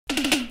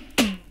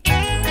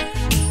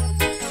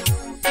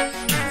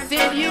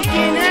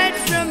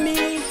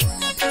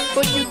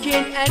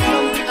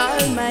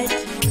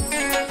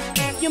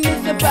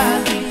the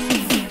body,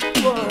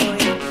 boy.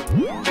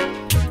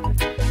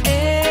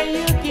 Hey,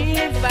 you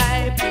give I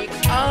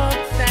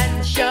pickaxe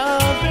and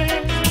shovel.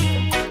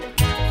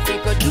 We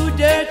could do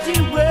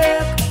dirty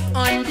work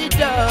on the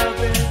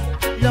double.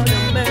 Lord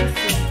of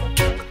mercy.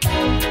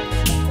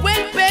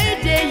 When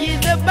payday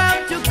is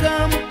about to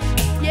come,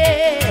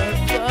 yes,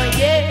 oh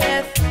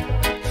yes.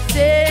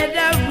 Say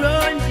the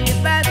run, the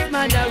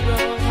Batman a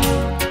run.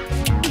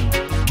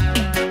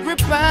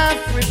 Rip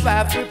off, rip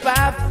off, rip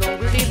off, don't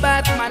the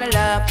Batman a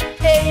laugh.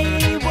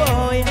 Hey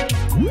boy.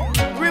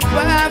 Rip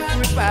off,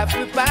 rip off,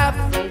 rip off,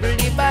 don't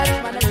the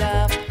Batman a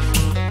laugh.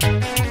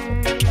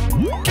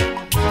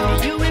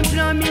 You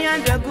employ me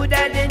under good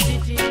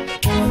identity.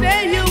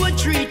 Say you would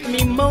treat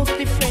me most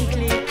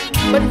differently.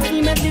 But it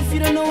seems as if you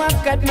don't know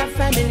I've got my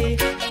family.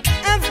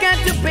 I've got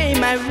to pay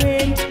my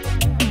rent.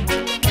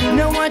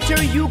 Now what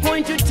are you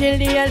going to tell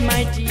the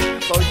Almighty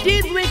about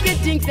these wicked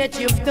things that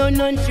you've done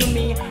unto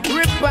me?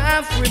 Rip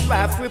off, rip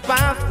off, rip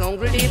off, don't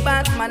really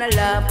Batman a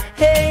love.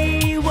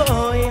 Hey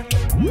boy.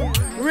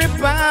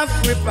 Rip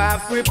off, rip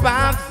off, rip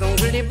off,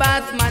 don't really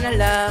Batman a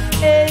love.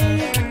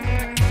 Hey.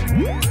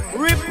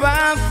 Rip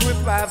off,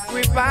 rip off,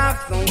 rip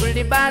off, don't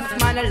really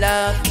Batman a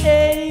love.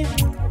 Hey.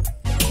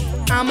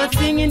 I'm a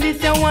singing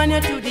this I want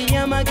you to the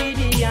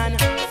Yamagidian.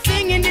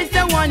 Singing this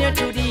I want you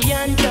to the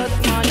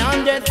unjust man.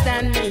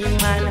 Understand me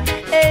man.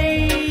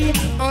 Hey,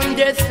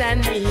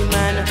 understand me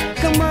man.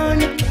 Come on.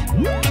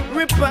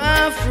 Rip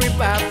off, rip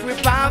off,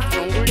 rip off.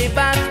 Don't really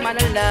Batman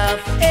a love.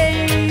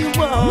 Hey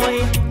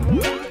boy.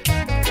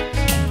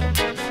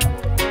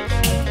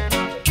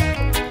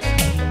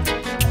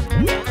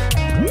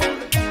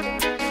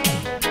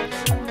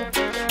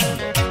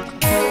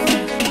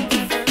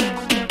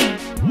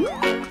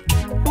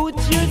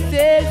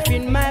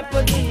 In my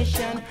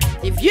position,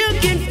 if you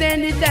can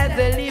stand it as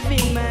a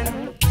living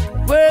man,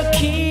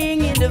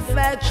 working in the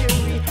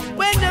factory,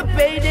 when the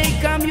payday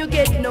come you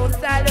get no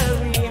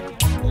salary.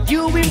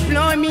 You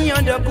employ me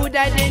under good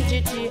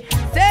identity,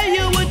 say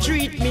you would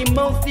treat me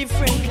most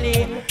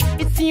differently.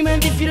 It seems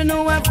as if you don't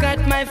know I've got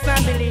my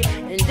family,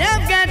 and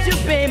I've got to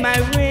pay my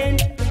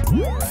rent.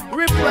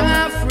 Rip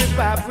off, rip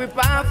off, rip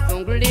off,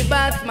 don't really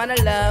Batman a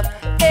love.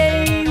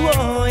 Hey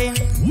boy.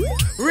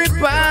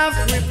 Rip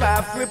off, rip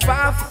off, rip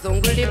off,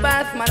 don't really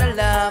Batman a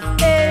love.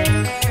 Hey.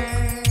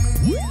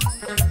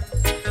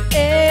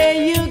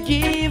 Hey, you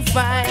give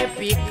I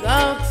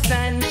pickaxe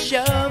and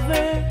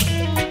shovel.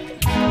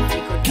 We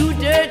could do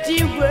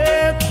dirty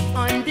work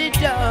on the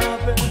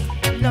double.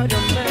 Lord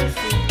of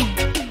mercy.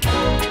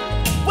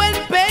 When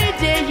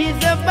payday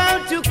is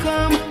about to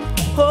come,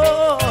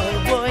 oh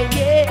boy,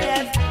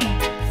 yes.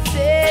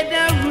 Say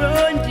the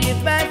run, the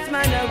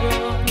Batman a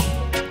run.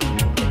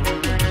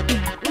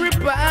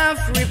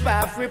 Rip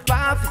off, rip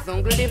off, it's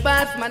only the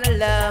Batman a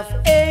love.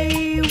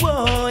 Hey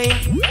boy.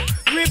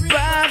 Rip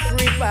off,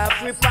 rip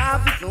off, rip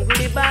off, it's only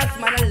the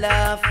Batman a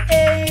love.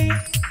 Hey.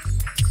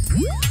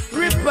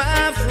 Rip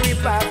off,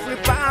 rip off,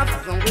 rip off,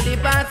 it's only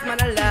the Batman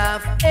a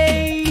love.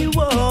 Hey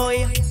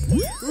boy.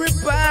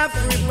 Rip off,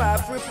 rip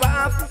off, rip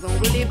off, it's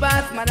only the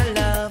Batman a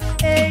love.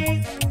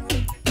 Hey.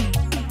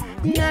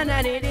 Na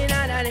na na na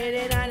na na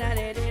na na na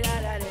na.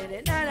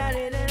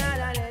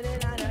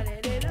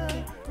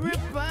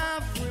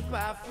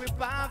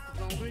 Rip off,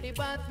 don't really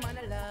Batman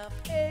a love.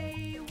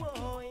 Hey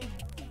boy.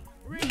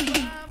 Rip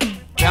off.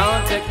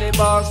 Can't take the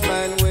boss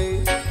man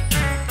way.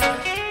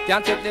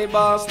 Can't take the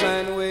boss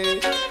man way.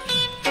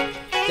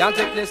 Can't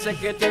take the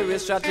secretary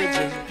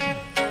strategy.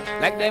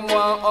 Like them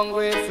one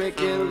hungry for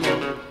kill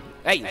you.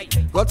 Hey,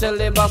 go tell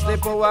the boss the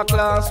power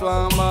class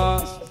one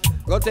mass.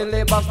 Go tell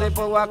the boss the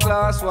power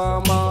class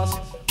one mass.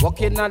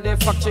 Walking at the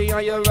factory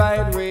on your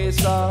ride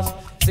racers.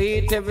 See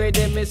it every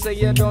day, me say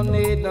you don't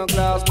need no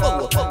glass.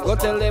 Go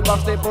tell the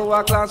boss the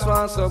power class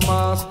wants some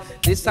mass.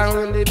 This song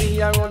really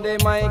be around the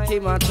Mikey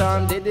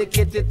Machan,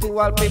 dedicated to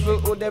all people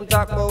who them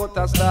talk about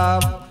a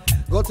staff.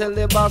 Go tell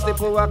the boss the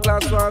power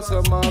class wants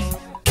some mass.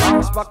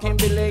 Bounce back in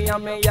Billy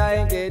and me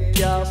I get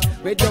gas.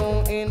 Me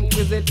don't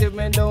inquisitive,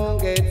 me don't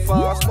get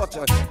fast. But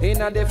in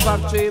the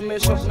factory, me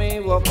shut me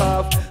walk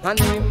off. And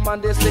him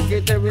and the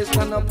secretary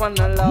stand up and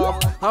a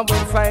laugh. And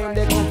when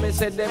Friday come, me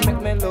say they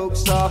make me look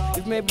soft.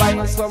 If me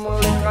buy some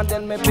liquor,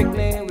 then me pick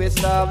me with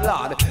stuff.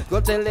 Lord, go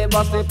tell the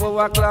boss the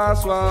power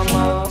class one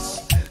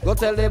mass. Go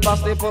tell the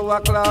boss the power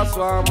class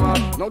one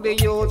man. Now the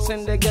youths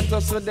in the ghetto,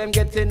 so them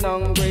getting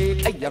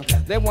hungry. Hey,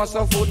 they want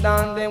some food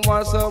and they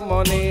want some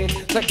money.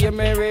 So give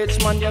me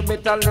rich man, you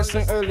better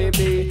listen early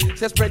be.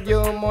 Say spread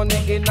your money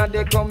in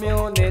the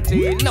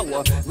community.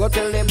 No, go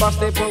tell the boss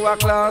the power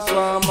class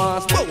one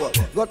man.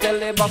 Go tell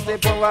the boss the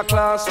power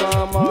class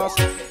one man.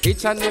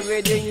 Each and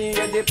every day you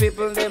hear the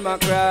people them a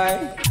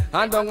cry.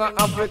 And down in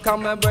Africa,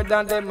 my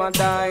brother them a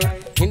die.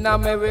 In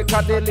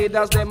America, the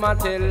leaders them a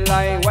tell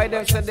lie. Why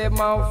them say them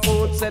have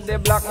food? Say the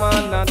black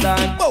man a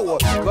die. Go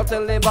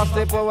tell the boss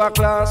the power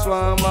class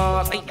one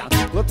mass.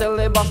 Go tell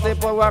the boss the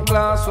power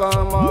class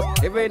one more.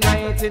 Every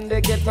night in the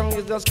ghetto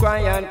is just cry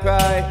and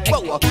cry.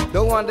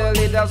 Don't want the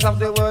leaders of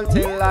the world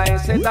to lie.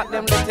 Say that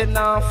them letting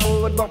our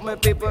food, but my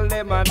people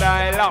them a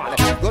die.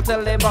 Lord, go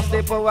tell the boss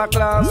the power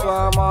class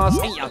one more.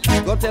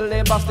 Go tell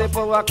the boss the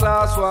power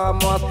class one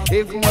more.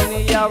 If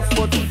money have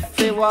foot,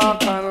 they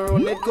walk and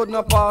run. It could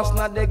not pass,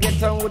 now they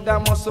get on with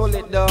them must hold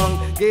it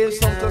down. Give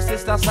some to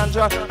Sister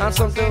Sandra and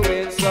some to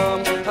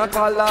Winsome. And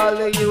call all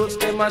the youths,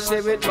 them and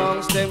share it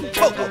amongst them.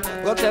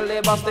 Go tell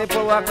the boss the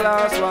power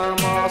class one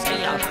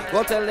more.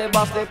 Go tell the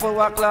boss the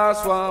power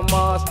class one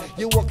more.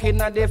 You working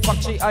at the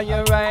factory and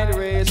you ride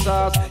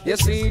racers. You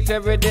see it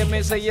every day,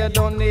 me say you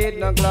don't need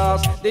no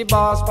glass. The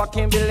boss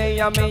packing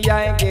billion and me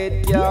I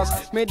get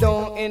gas. Me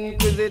don't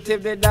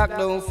inquisitive, the dog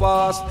don't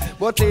fast.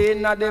 But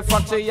in at the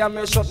factory and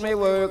me shut me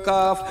work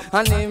off.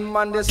 And him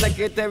and the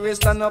secretary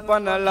stand up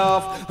and a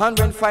laugh. And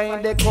when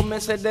fine they come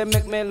and say they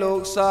make me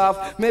look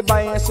soft. Me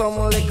buy some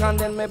liquor and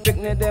then me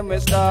picnic them me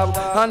stop.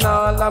 And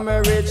all of me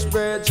rich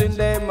birds in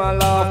them a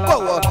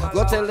laugh.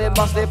 Go tell the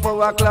boss the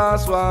power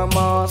class one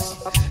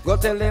must. Go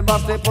tell the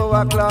boss the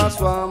power class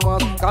one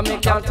must. Cause me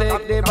can't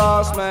take the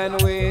boss man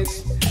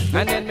ways.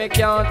 And then me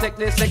can't take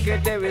the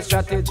secretary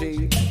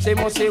strategy. She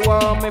must say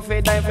want me for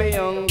die for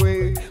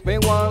hungry. Me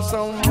want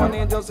some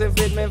money just to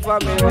feed me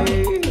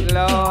family.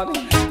 Lord,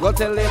 go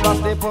tell the boss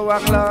the power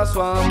class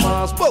one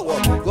must.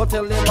 Go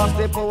tell the boss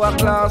the power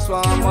class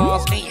one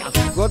must.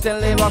 Go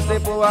tell the boss the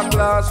power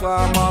class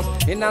one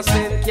must. In a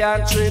St.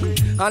 Catherine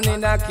and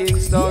in a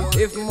Kingston.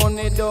 If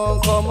money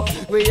don't come,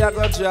 we a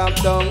go drop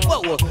down.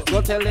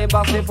 Go tell the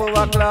boss the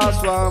power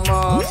class one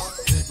must.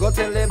 Go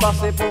tell the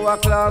boss the power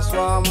class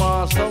one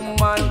more. Some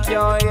man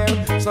can't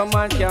hear, some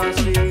man can't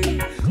see.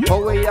 How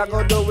we a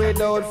go do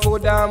without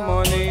food and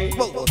money?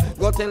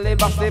 Go tell the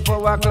boss the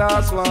power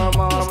class one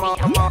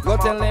more. Go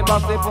tell the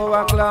boss the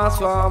power class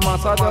one more.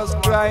 So just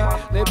cry,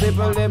 the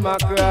people them a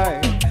cry.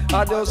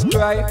 I just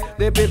cry,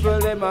 the people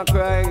them a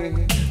cry.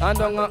 And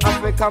down in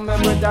Africa, my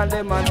brother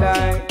them a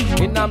die.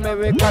 In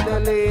America, the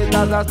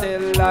leaders a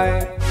still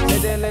lie. Say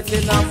they let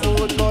in a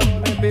food, but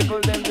my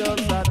people them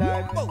just a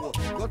die.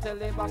 Go tell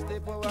the boss the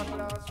power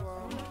class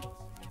one.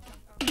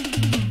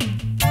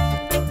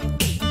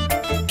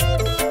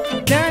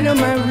 Donna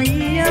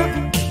Maria,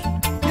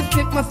 you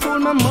set my soul,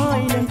 my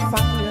mind on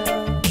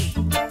fire.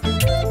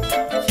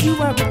 You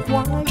are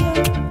required.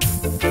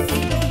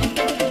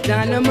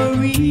 Donna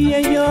Maria,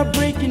 you're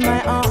breaking my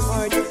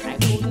heart. I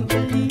couldn't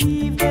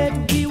believe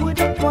that we would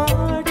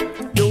part.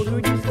 Don't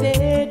what you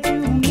said to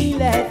me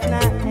last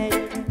night.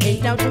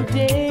 And now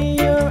today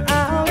you're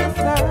out of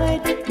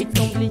sight. It's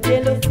only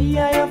jealousy,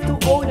 I have to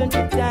hold on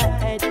to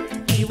tight.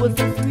 She was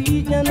so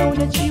sweet, I know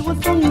that she was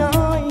so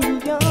nice.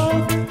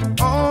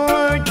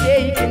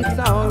 Heartache and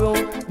sorrow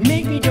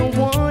make me don't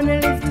wanna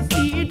live to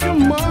see it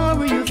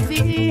tomorrow. You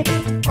see,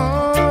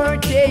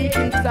 heartache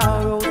and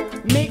sorrow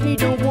make me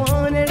don't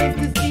wanna live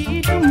to see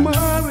it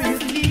tomorrow. You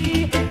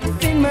see,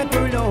 send my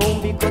girl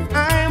home because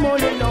I'm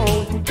all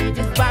alone. It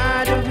is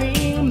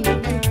bothering me.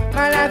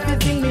 My life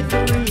is in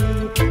misery.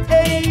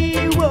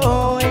 Hey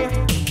boy,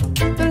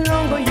 the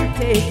longer you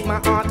take my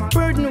heart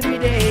burden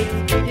with it,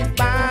 it is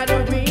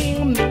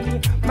bothering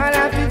me. My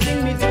life is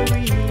in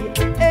misery.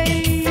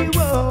 Hey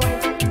boy,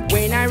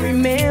 when I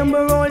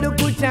remember all the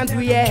good times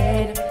we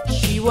had,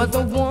 she was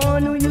the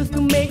one who used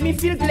to make me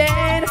feel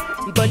glad.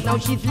 But now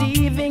she's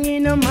living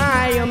in a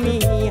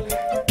Miami,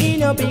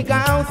 in a big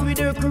house with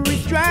her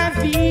cruise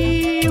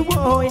trophy.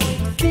 Boy,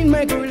 send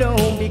my girl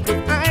home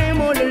because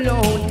I'm all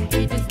alone.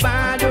 It is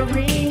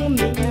bothering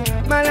me.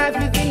 My life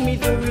is in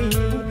misery.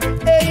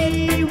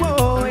 Hey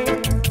boy,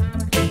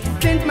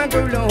 send my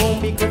girl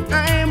home because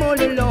I'm all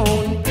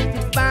alone. It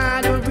is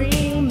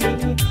bothering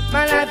me.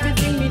 My life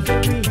is in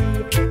misery.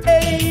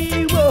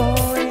 Hey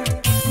boy.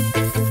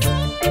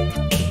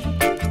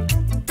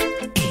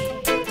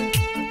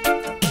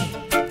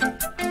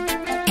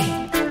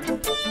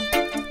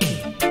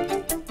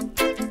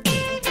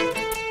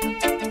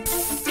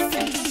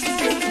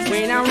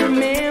 When I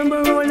remember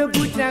all the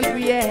good times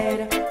we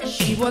had,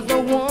 she was the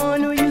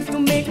one who used to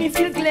make me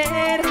feel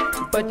glad.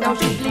 But now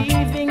she's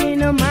living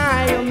in a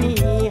Miami,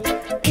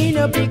 in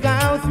a big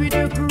house with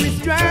her cruise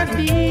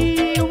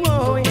trophy.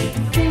 Boy,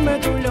 send my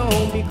girl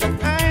home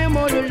because I'm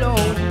all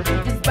alone.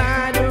 It's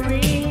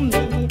bothering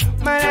me.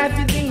 My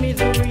life is in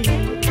misery.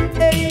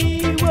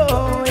 Hey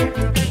boy,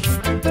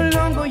 the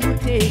longer you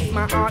take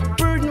my heart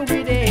burden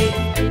with it,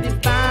 it is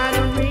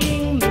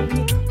bothering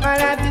me. My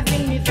life is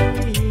in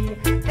misery.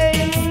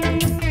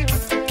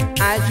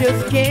 I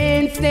just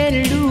can't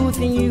stand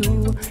losing you.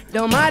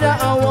 No matter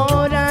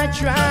what I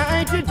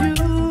try to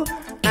do,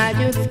 I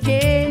just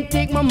can't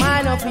take my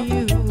mind off of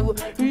you.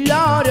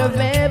 Lord of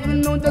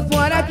heaven knows that's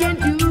what I can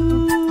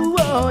do.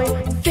 Boy,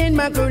 send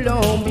my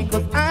girl home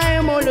because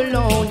I'm all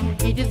alone.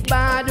 It is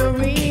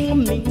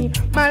bothering me.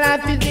 My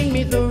life is in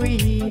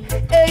misery.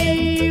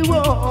 Hey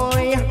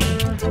boy,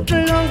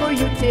 the longer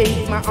you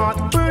take my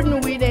heart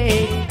burden with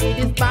it, it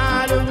is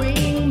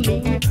bothering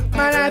me.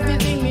 My life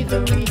is in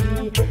misery.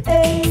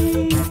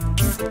 Hey,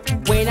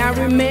 when I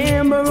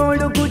remember all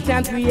the good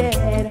times we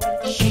had,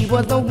 she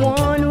was the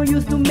one who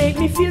used to make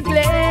me feel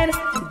glad,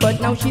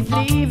 but now she's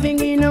living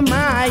in a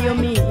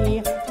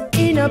Miami,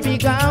 in a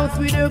big house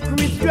with a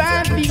Chris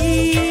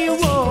Drive-by.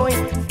 Whoa,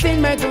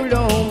 spend my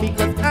girl home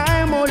because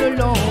I'm all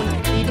alone.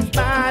 It is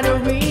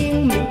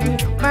bothering me,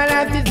 my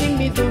life is in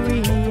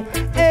misery.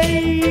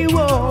 Hey,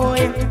 whoa,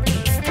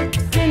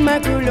 spend my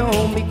girl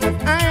home because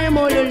I'm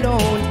all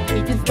alone.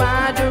 It is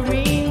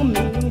bothering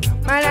me,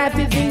 my life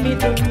is in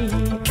misery.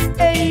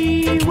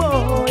 Hey,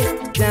 whoa,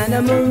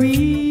 Donna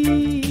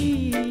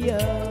Maria,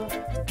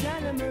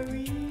 Donna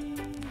Maria.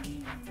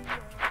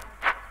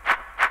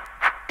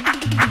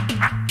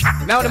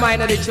 Now the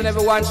mind of each and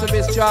everyone should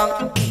be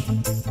strong,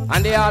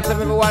 and the heart of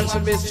everyone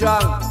should be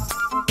strong.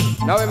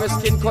 Now every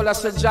skin color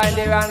should join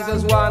their hands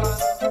as one.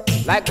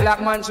 Like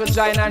black man should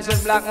join hands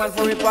with black man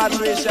for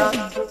repatriation.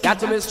 Got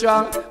to be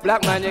strong,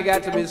 black man, you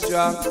got to be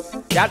strong.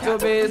 Got to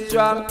be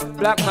strong,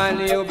 black man,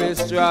 you be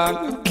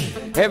strong.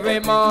 Every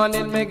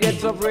morning me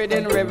get up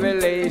reading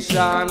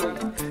Revelation.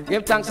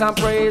 Give thanks and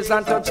praise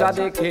and touch of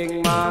the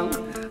King, man.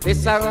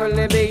 This I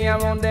really be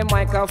around the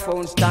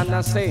microphone stand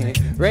and say,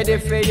 ready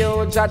for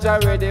you,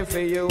 Jaja, ready for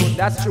you.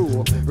 That's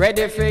true.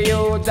 Ready for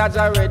you,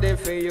 Jaja, ready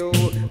for you.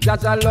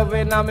 Jaja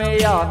loving on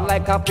me heart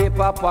like a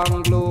paper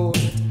pan glue.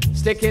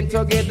 Sticking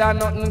together,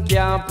 nothing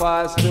can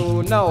pass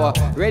through. Now,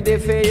 ready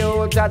for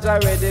you, Jaja,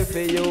 ready for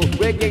you.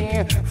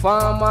 Breaking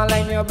farmer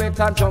line, you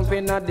better jump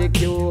in at the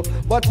queue.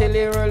 But till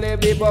you really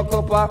be buck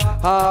up a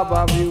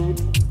harbor view.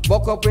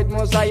 Buck up with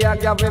Mosiah,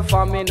 give a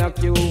farm in a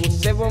queue.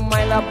 7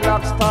 mile of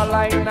black star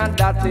line, and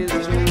that is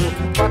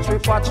true.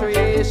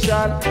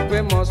 Repatriation,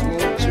 we must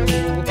move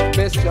through.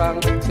 Be strong,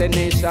 the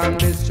nation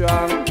be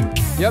strong.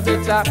 You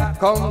better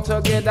come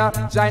together,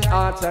 join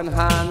heart and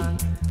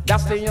hand.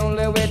 That's the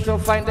only way to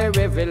find the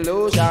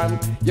revolution.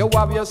 You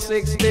have your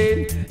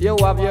 16, you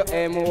have your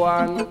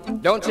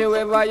M1. Don't you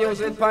ever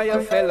use it for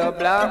your fellow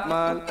black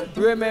man.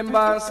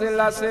 Remember,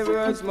 Selassie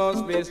words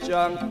must be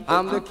strong.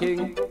 I'm the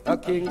king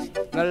of kings,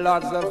 the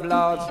lords of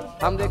lords.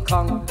 I'm the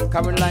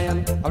conquering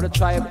lion of the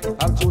tribe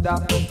of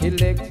Judah,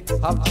 elect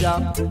of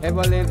Jah,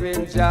 ever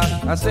living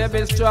Jah. I say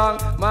be strong,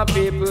 my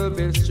people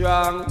be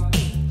strong.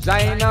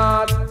 Join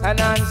heart and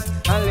hands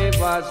and live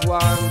as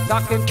one.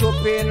 Talking to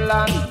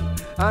Finland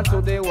and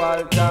to the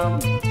world town.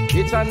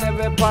 Each and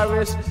every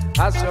parish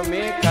as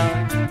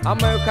Jamaican,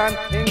 American,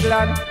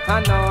 England,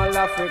 and all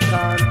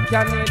African,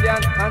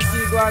 Canadian,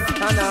 Antiguan,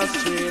 and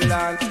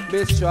Australian.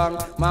 Be strong,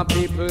 my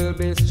people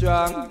be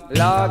strong.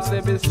 Lord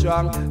say be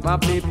strong, my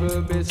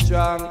people be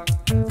strong.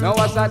 Now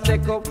as I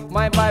take up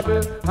my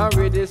Bible and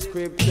read the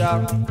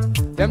scripture,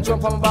 them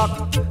jump on back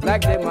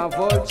like them a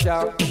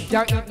vulture.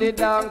 Can't eat the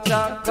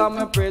doctor, come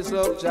and praise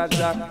up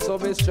Jaja. So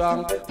be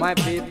strong, my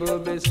people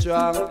be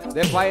strong.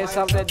 The voice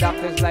of the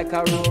doctor is like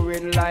a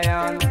roaring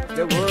lion.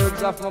 The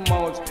words of my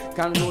mouth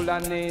can rule a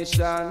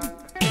nation.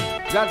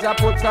 Jaja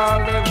put all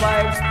the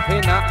vibes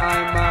in a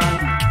eye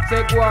man.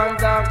 Say go on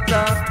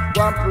doctor,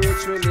 go and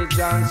preach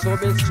religion. So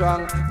be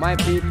strong, my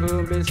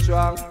people be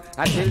strong.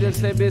 I tell you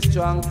say be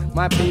strong,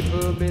 my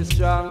people be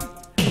strong.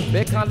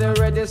 Because the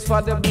red is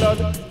for the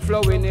blood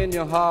flowing in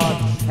your heart.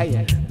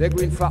 Hey, the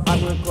green for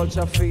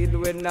agriculture feed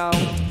with now.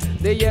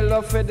 The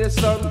yellow for the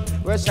sun,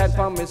 will shine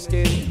from my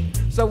skin.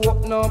 So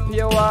open up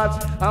your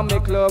heart and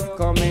make love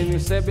come in. You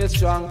say be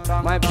strong,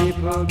 my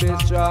people be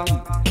strong.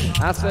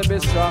 I say be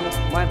strong,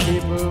 my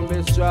people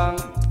be strong.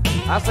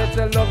 I said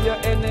to love your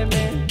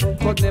enemy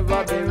could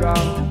never be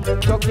wrong.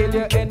 To kill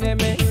your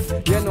enemy,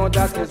 you know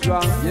that is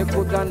wrong. You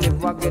could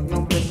never get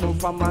no blessing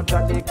from a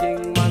the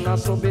king man. I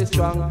so be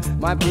strong,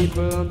 my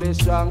people be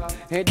strong.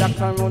 Hey,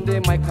 doctor on the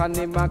mic and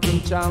the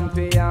king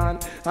champion.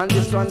 And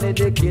this one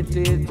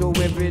dedicated to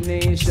every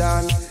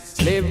nation.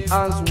 Live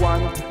as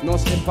one, no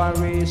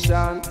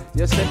separation.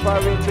 You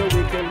separate your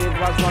wicked, live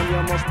as one.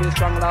 You must be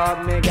strong,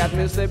 Lord. May God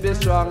me say be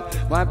strong,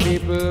 my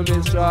people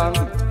be strong.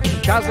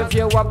 Cause if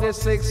you have the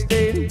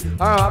 16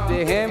 or have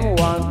the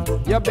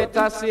M1, you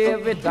better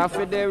save it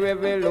after the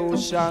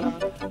revolution.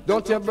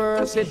 Don't you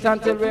burst it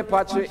until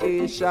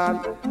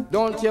repatriation.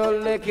 Don't you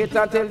lick it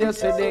until you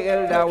see the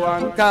elder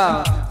one.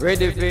 Cause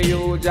ready for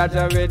you,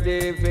 Jaja,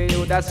 ready for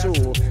you, that's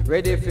true.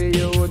 Ready for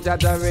you,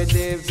 Jaja,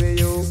 ready for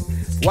you.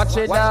 Watch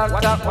it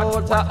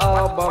doctor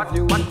out above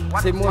you.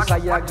 See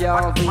Mosiah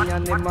Garvey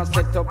and they must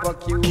set up a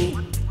queue.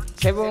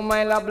 7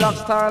 mile of black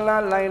star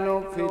line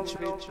up fit.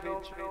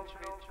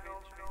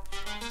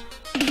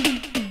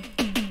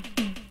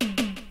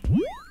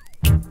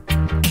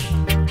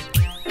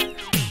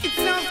 It's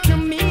after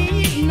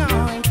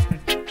midnight.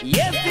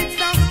 Yes, it's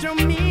after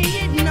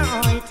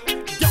midnight.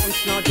 Don't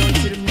snow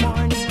till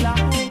morning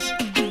light.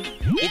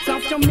 It's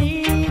after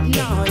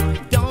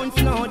midnight. Don't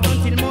snow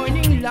till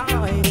morning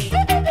light.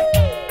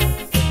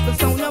 The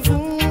sound of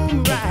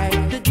boom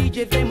right. The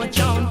DJ they must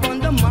jump on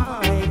the mic.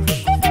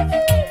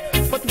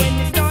 But when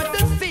they start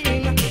to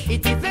sing,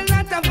 it is a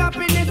lot of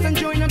happiness and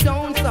joy. No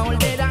don't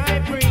sound that I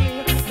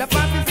bring. The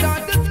party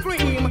start to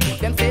scream.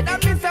 Them say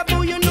that Mr.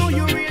 Boo, you know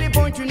you really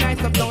born too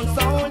nice of don't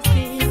sound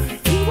steam.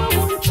 You are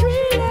one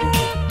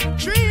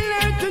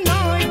thriller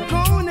tonight.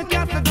 Gonna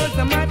cast the girls,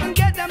 I might and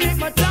get them make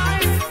my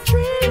time.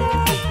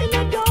 Thriller in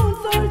a don't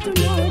sound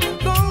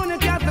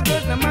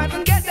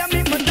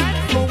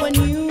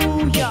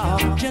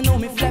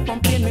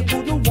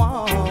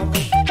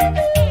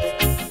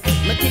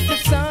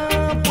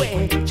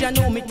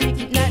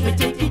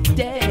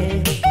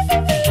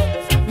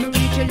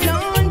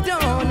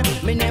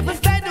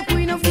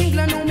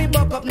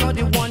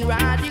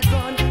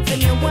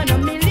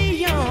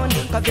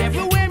Cause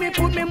everywhere me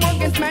put me mug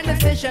against my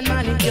decision,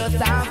 man, it just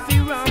half the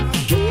rum.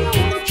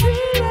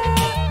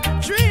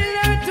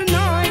 Thriller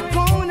tonight,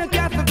 gonna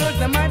catch the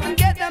girls, I might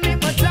get them in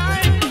my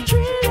time.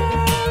 Thriller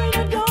in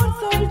a dance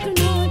hall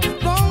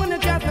tonight, gonna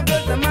catch the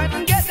girls, I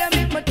might get them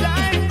in my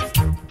time.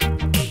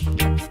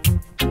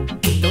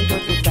 Don't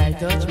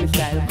touch me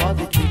style,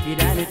 cause it's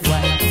wicked and it's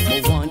wild.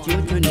 I want you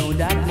to know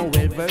that I'm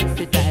well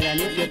versatile, and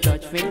if you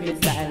touch me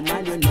style,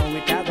 man, you know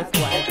it I was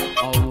quite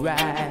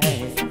alright.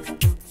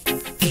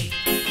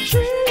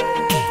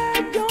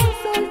 Thriller, don't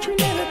so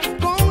thriller,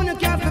 gonna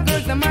catch the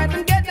girls, I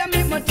might get them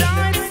in my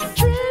time.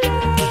 Thriller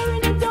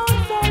in a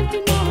dance hall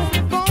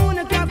tonight,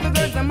 gonna catch the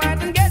girls, I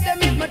might get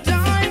them in my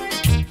time.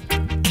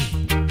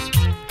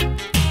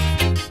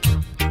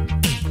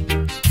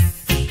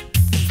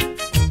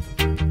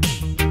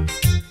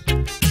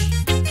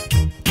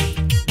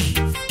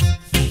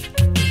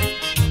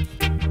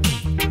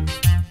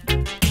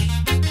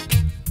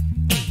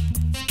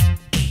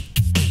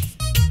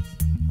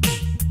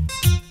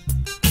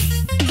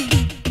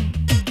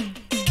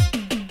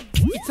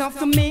 It's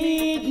after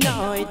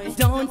midnight,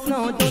 don't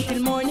snow, don't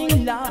till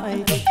morning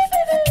light.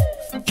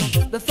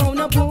 The sound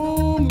of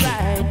boom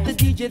right, the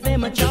DJ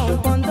them a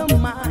jump on the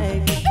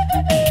mic.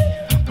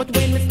 But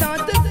when we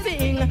start to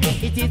sing,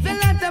 it is a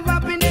lot of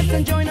happiness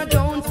and joy, no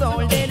don't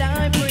soul that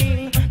I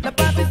bring. The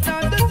party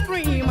start to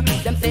scream,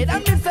 them say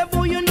that Mr.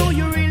 Boo, you know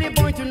you really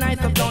born tonight,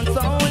 so don't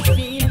soul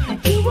scene.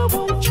 You a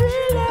want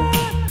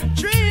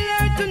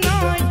thriller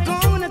tonight,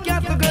 gonna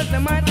catch the girls, I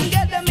might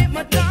get them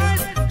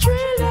hypnotized.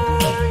 Thriller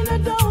in a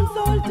dance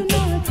hall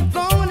tonight,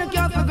 gonna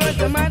catch the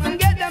girls, I might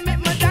get them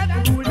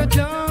hypnotized. Rule the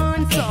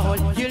dance hall,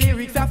 your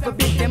lyrics have to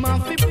beat them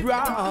off the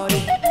proud.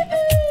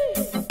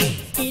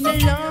 In a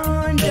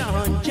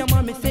London, jam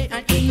on me say,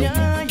 and in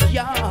a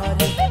yard.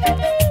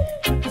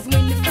 Cause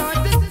when you start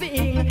to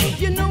sing,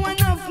 you know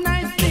enough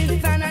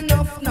niceness and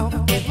enough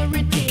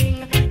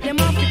everything. Them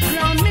have to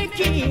crown me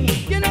king,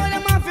 you know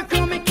them have to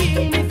crown me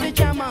king. Mr.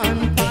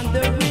 Jaman on the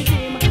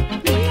rhythm.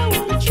 Me I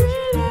want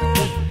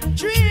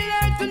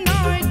thriller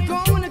tonight,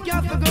 gonna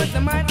catch the girls, I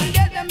might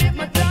get them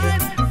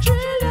hypnotized.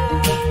 Thriller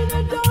in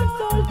a dance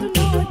hall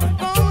tonight,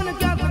 gonna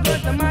catch the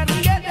girls, I might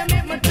get them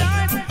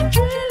hypnotized.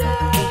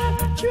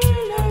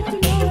 Thriller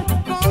tonight,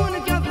 gonna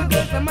catch the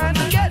girls, I might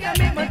get them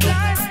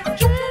hypnotized.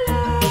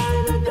 Thriller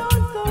in a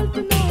dance hall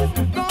tonight,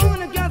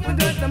 gonna catch the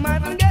girls, I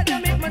might get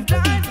them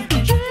hypnotized.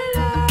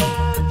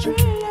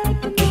 Thriller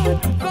tonight,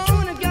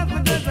 gonna catch the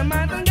girls, I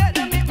might get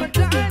them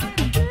hypnotized.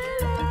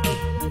 Thriller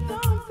in a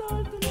dance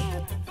hall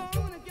tonight,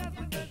 gonna catch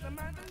the girls, I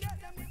might get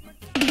them hypnotized.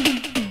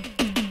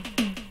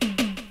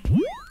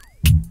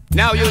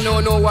 Now you know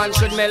no one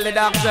should mail the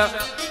doctor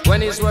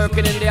when he's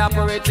working in the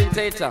operating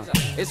theater.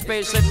 His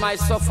patient might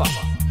suffer,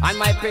 and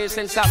my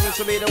patients happen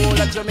to be the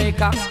whole of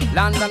Jamaica,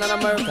 London and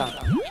America.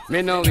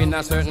 Me know in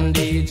a certain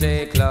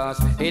DJ class,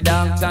 a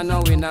doctor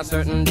know in a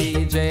certain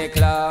DJ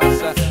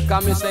class.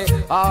 Come me say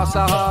horse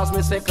a horse,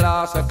 me say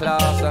class a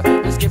class.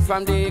 Me skip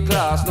from D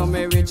class, no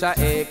me reach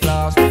a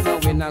class. Me know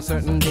in a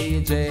certain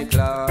DJ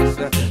class.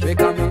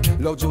 Because me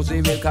love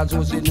Juicy because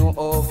Juicy know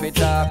how to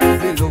talk.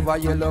 Me love a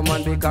yellow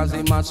man because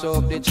he mash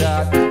up the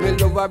chart. Me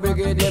love a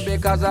brigadier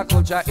because a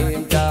culture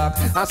him talk.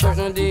 A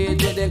certain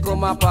DJ they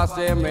come and pass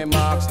them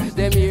remarks.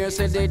 Them here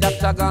say the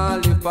doctor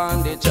gon' live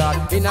on the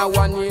chart. In a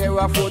 1 year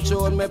a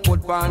fortune me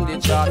put on the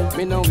chart.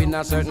 Me know in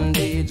a certain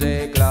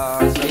DJ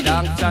class. The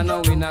doctor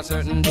know in a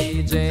certain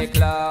DJ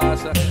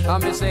class.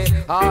 And me say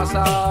horse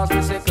a horse,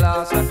 me say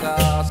class a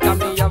class. Can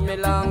me have me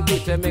long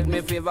teeth to make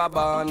me favor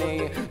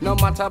Barney. No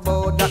matter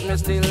about that, me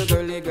still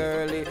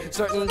girly.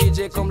 Certain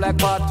DJ come like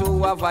part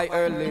 2 of I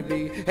early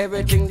be.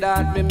 Everything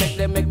that me make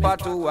them make part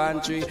 2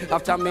 and 3.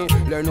 After me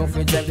learn how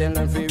to drive, then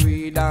learn to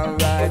read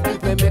and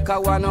write. Me make a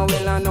one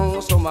wheel and know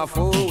some a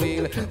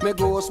 4-wheel. Me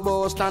ghost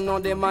boss stand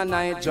on them a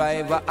night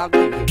driver.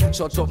 Agree.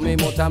 Shut up me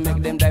motor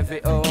make them die for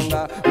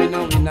hunger. We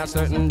know in a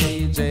certain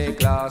DJ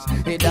class.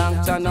 A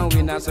doctor know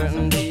in a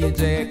certain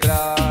DJ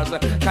class.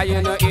 Cause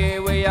you know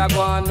here where you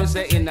gone, me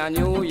say in a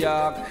New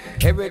York.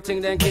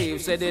 Everything them keep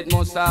said it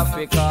must have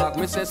a cock.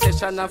 Me say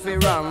session of a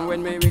ram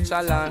when me reach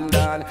a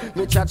London.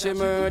 Me chat a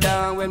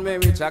murder when me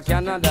reach a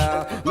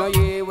Canada. No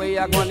here where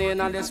you gone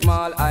in on the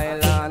small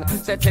island.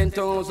 Say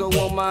 10,000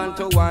 woman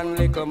to one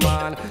little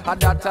man. A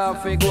that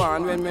have a go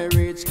on when me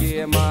reach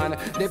Cayman.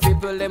 The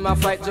people them a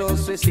fight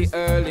just to see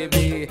early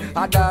B.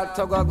 A that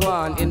to go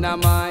on in a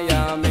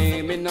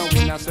Miami. Me know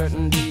in a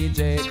certain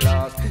DJ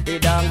class. A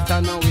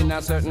doctor know in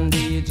a certain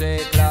DJ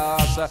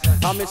class.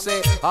 And me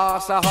say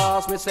horse a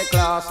horse, me say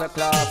class a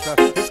class.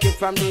 Me skip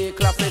from D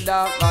class to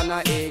dark on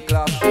a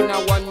class. In a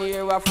 1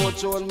 year a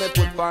fortune me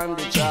put on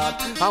the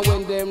chart. And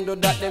when them do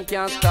that them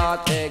can't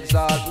start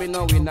exalt. Me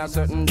know in a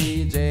certain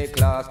DJ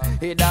class.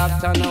 A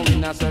doctor know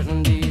in a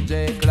certain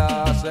DJ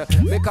class.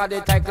 Because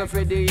the title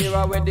for the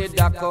era where the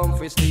dark come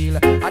for steal.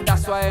 And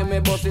that's why me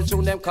bust it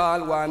through them call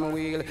all one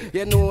wheel.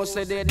 You know,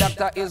 say the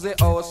doctor is the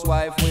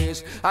housewife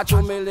wish. I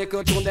told me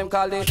little tune them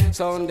call it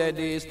Sunday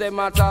this. Them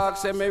a talk,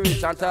 say me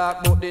rich and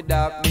talk about the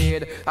dark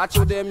bed. I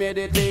told them made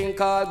the thing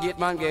called get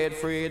man get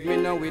freed. Me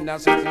no win a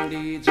certain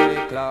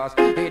DJ class.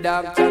 Hey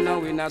doctor no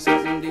win a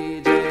certain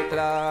DJ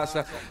class.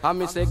 I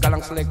me say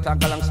galang selector,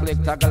 galang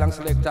selector, galang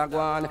selector go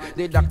on.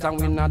 The doctor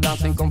win a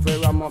dancing come for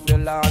ram up the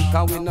land.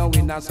 Cause we no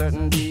win a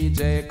certain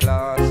DJ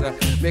class.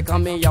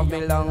 Because me have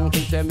me long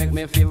to make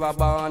me feel a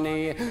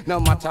Barney. No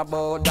matter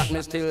about that,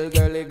 me still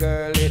girly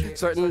girly.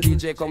 Certain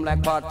DJ come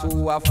like part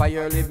 2 of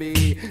Firely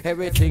B.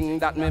 Everything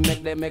that me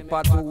make, they make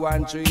part 2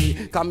 and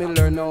 3. Cause me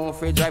learn how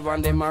to drive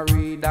and them a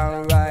read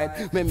and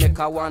write. Me make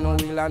a one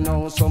wheel and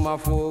now some a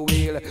 4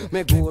 wheel.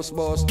 Me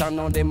Ghostbuster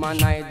now them a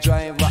night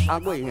driver.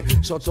 I'm going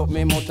shut up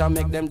me mouth and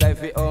make them die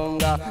for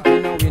hunger. We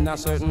know in a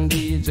certain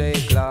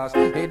DJ class.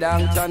 Hey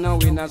doctor now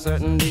in a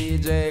certain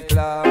DJ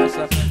class.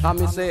 And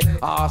me say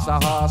horse a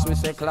horse, me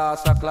say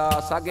class a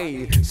class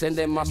again. Send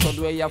them a stud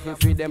where you have to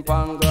feed them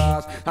pan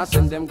grass. And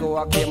send them go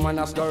a game and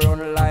a score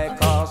run like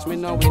horse. Me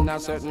know in a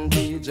certain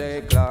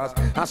DJ class.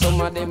 And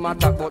some of them a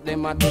talk but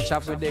them a teach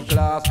for the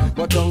class.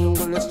 But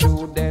jungle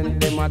student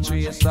them a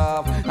trace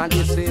off. And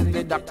this is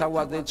the doctor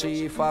was the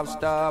chief of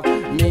staff.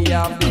 Me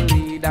have the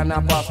lead and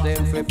I pass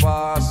them for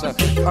pass.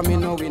 Cause me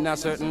know in a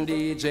certain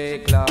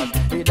DJ class.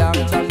 The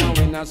doctor know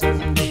in a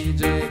certain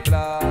DJ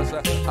class.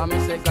 And me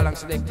say galang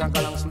selector,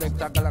 galang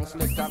selector, galang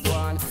selector go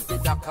on. The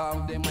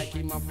doctor they might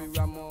keep my free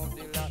ram of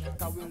the lot.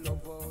 Cause we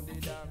love all the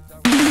doctor.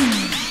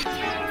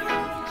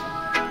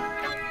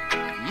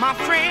 My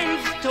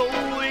friends told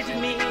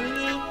me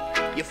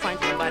you find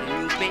somebody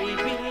new,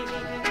 baby.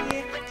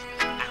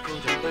 I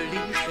couldn't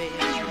believe it.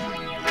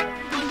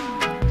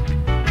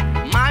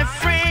 My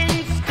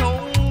friends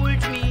told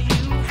me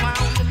you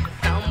found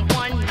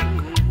someone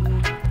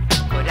new,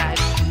 but I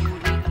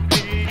couldn't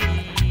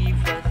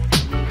believe a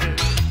single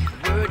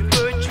word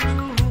were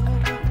true.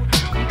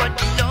 But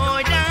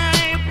Lord, I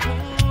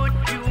put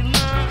too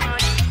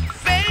much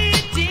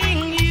faith in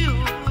you,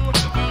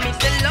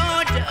 Mr.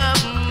 Lord of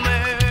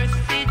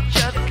mercy.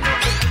 Just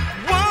look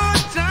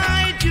what I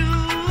do.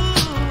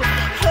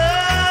 Oh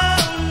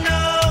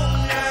no,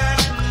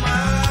 not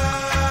my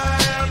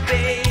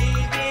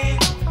baby.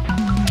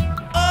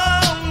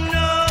 Oh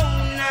no,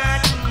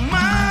 not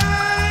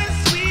my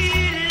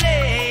sweet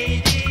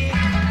lady.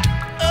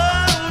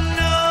 Oh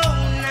no,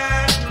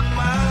 not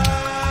my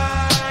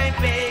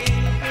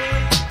baby.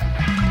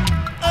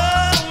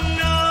 Oh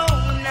no,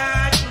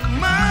 not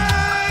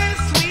my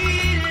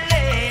sweet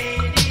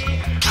lady.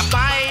 I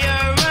buy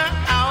her a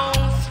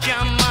house,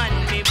 German,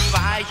 me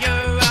buy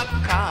her a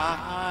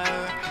car,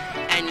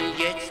 and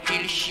yet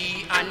still she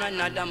and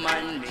another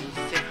man me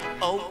say,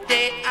 oh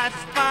they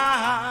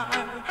aspire.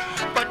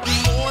 But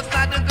most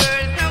of the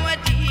girls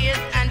nowadays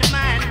and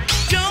man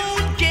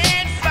don't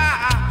get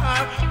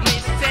far. Me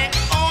say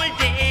all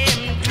them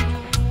do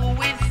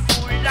is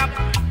full of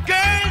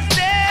girls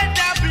that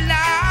are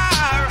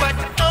blur. But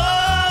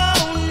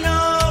oh no,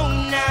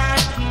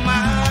 not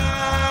my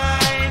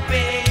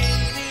baby.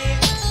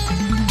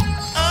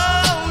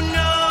 Oh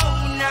no,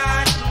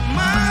 not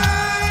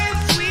my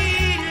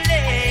sweet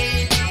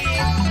lady.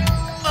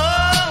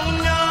 Oh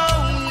no,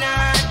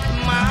 not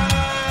my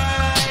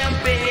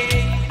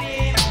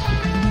baby.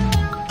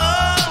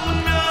 Oh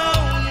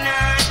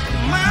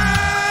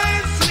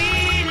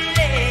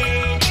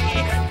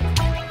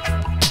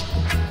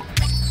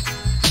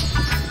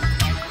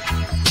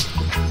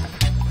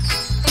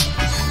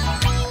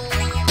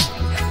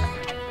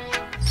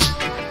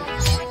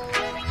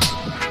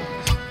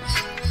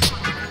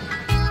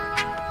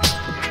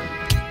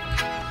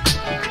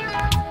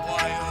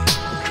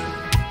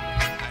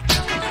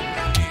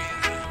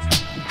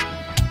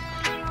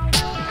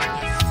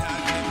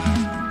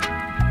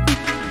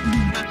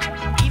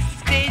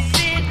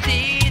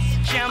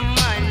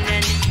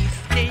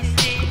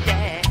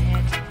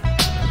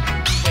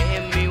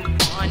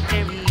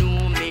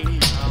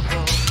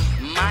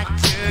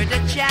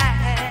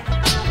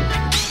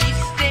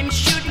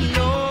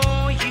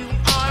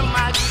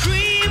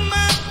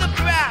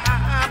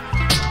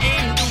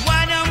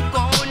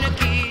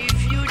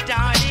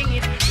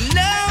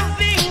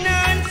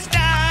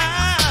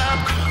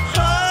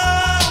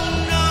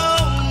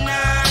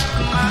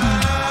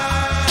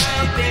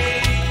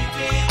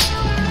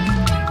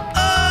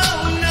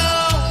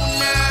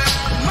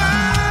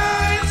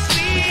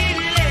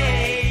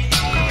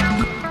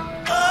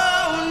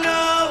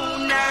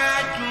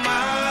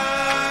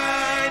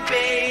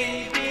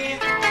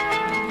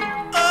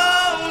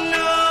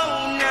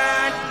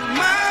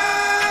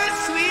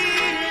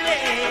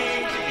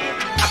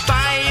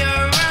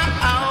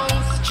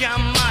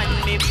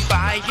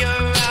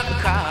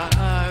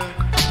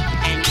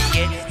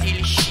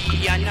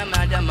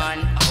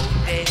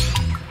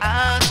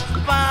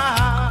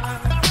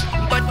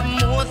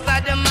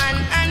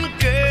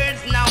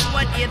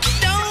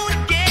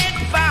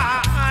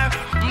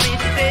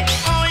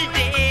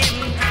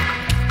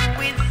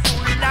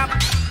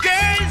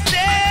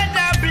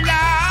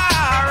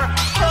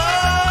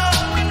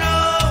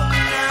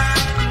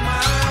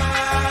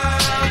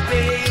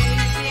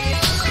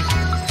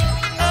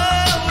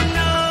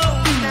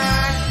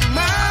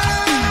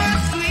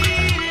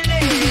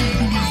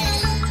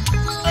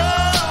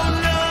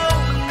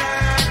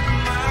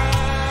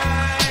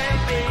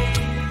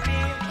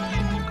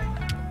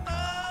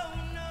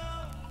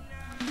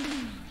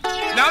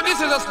Now this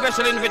is a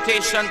special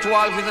invitation to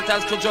all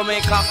visitors to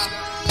Jamaica.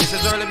 This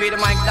is Early B the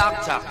Mike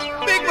Doctor.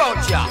 Big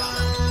bout ya,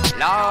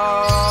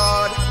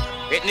 Lord.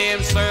 It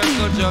names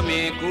Circle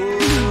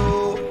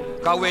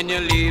Jamaica. Cause when you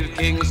leave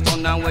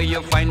Kingston and where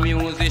you find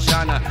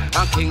musician,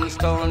 and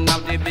Kingston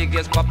have the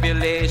biggest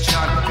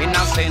population. In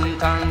a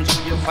St.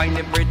 Andrew you find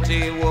a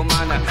pretty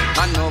woman,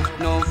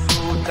 enough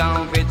fruit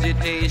and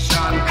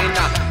vegetation. In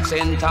a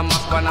St.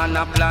 Thomas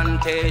banana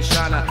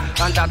plantation,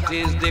 and that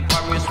is the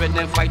parish where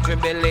them fight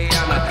rebellion.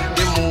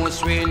 The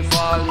most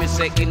rainfall me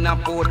say in a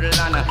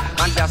Portland,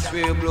 and that's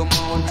where Blue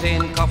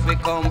Mountain coffee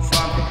come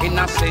from. In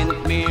a St.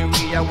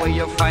 Maria where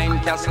you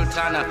find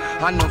Castleton,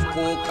 enough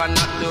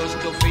coconut dust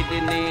to feed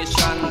the nation.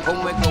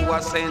 Come we go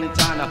a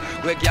Santana,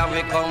 where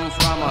Gavin come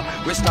from.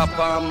 We stop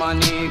our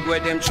money,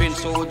 where them train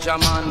soldier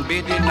man.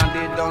 Bidding at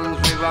the Duns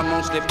River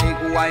amongst the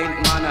big white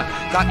man.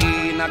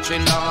 Kaina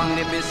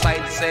Trelawny the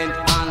beside St.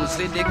 Anne.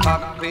 See the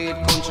cockpit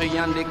country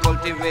and the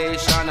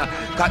cultivation.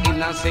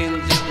 Kaina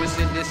St. Jip, we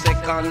see the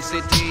second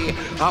city.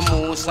 And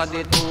most of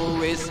the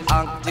tourist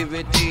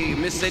activity.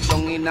 Me say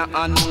down in a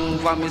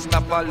Hanover, me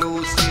stop a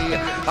Lucy.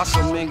 I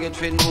saw me get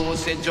fi know,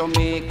 say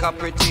Jamaica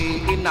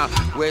pretty. In a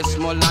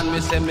Westmoreland,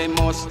 me say me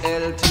must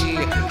LT.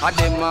 I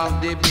them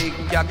have the big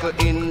cattle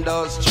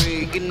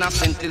industry. In a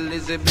St.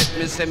 Elizabeth,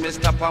 me say me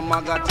stop a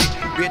Magati.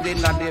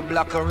 Breathing at the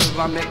Black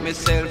River, make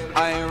myself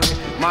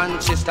irie.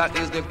 Manchester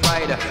is the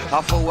pride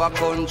of our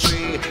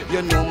country.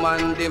 You know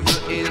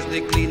Mandeville is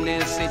the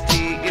cleanest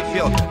city. If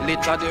you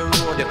litter the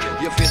road,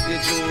 you face the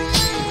jury.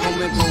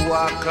 Come and go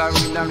walk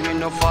Clarine and we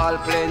no fall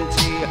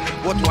plenty.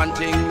 But one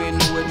thing we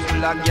know it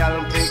full of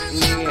gal pick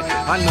me.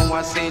 I know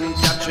I St.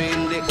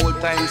 Catherine, the old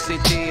time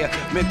city.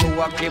 Me go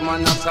walk him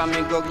and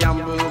me go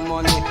gamble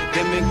money.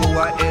 Then me go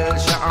a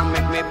Elsha and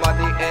make me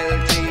body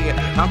healthy.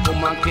 And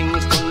come and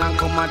Kingston and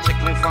come and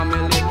check me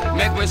family.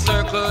 Make we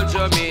circle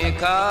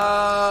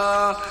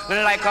Jamaica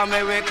like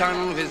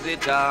American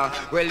visitor.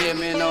 Well, you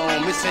me know,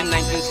 me say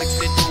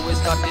 1962 we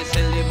start the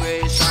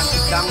celebration.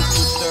 Thanks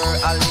to Sir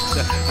Alex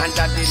and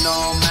Daddy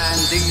Norman,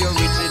 the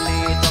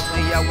originator of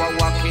the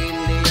Awawak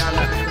Indian.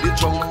 The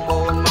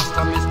trombone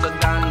master Mr.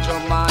 Dan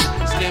Drummond,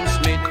 Slim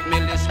Smith,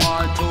 Millie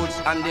Small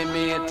Toots and the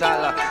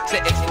metal. Say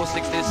Expo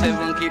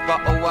 67 keep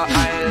our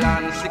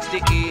island.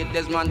 68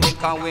 Desmond they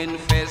can win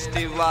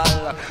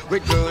festival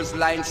with girls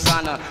like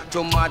Sana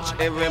to match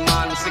every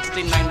man.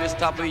 69 we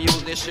stop we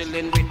use the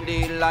shilling with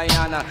the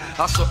lion.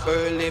 I so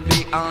early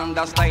beyond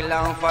the style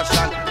and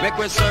fashion. Make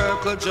we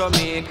circle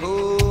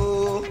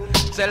Jamaica.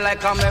 Say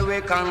like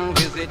American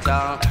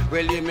visitor.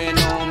 Well you may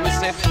know me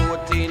say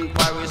 14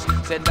 Paris.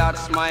 Say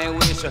that's my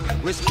wish.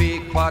 We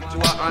speak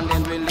patois and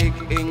then we lick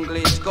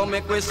English. Come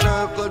make we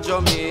circle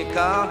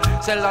Jamaica.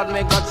 Say Lord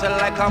me God say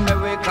like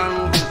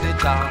American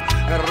visitor.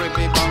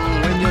 Ribby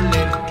bang when you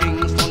live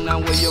Kingston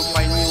and where you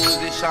find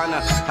musician.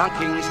 And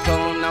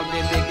Kingston have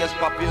the biggest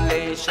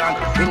population.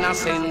 In a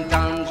St.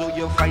 Andrew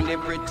you find a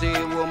pretty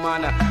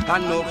woman.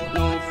 Enough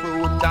no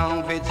fruit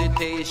and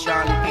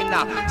vegetation. In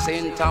a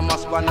St.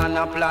 Thomas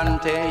banana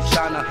plantation.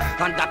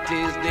 And that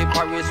is the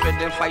Paris where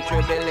they fight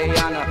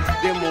rebellion.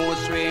 The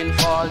most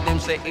rainfall them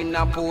say in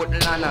a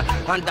Portland.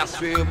 And that's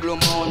where Blue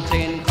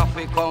Mountain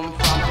coffee come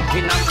from.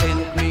 In a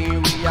St.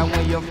 Maria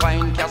where you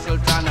find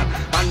Castleton.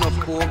 Enough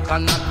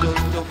coconut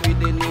just to feed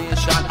the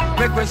nation.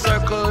 Make we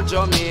circle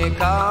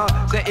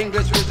Jamaica. Say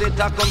English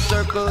visitor come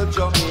circle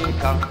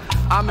Jamaica.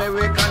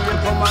 American you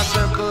come and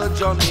circle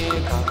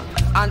Jamaica.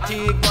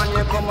 Antigua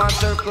you come and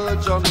circle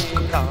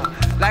Jamaica.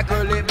 Like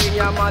Early B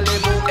and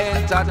Malibu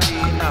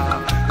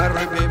entertainer.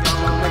 Ribby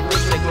bang make we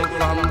take it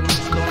from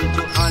Kingston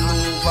to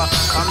Hanover.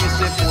 And me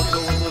say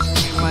photos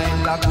to my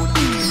Lagoon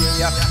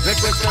area.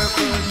 Make we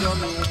circle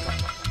Jamaica.